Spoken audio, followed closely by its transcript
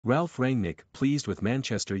Ralf Rangnick pleased with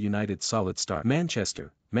Manchester United's solid start.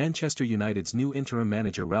 Manchester United's new interim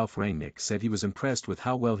manager Ralf Rangnick said he was impressed with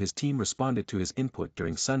how well his team responded to his input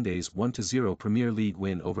during Sunday's 1-0 Premier League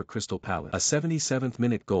win over Crystal Palace. A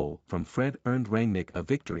 77th-minute goal from Fred earned Rangnick a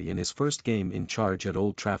victory in his first game in charge at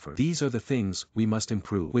Old Trafford. "These are the things we must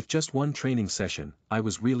improve. With just one training session, I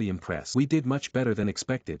was really impressed. We did much better than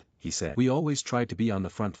expected," he said. "We always tried to be on the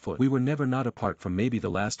front foot. We were never not apart from maybe the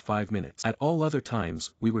last 5 minutes. At all other times,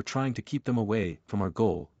 we were trying to keep them away from our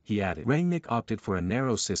goal," he added. Rangnick opted for a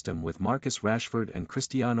narrow system with Marcus Rashford and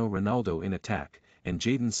Cristiano Ronaldo in attack, and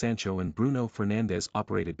Jadon, Sancho and Bruno Fernandes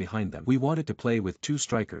operated behind them. "We wanted to play with 2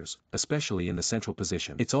 strikers, especially in the central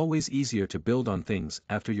position. It's always easier to build on things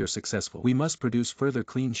after you're successful. We must produce further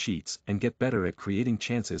clean sheets and get better at creating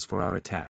chances for our attack."